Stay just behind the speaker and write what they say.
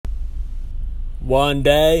One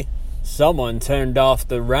day, someone turned off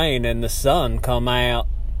the rain and the sun come out.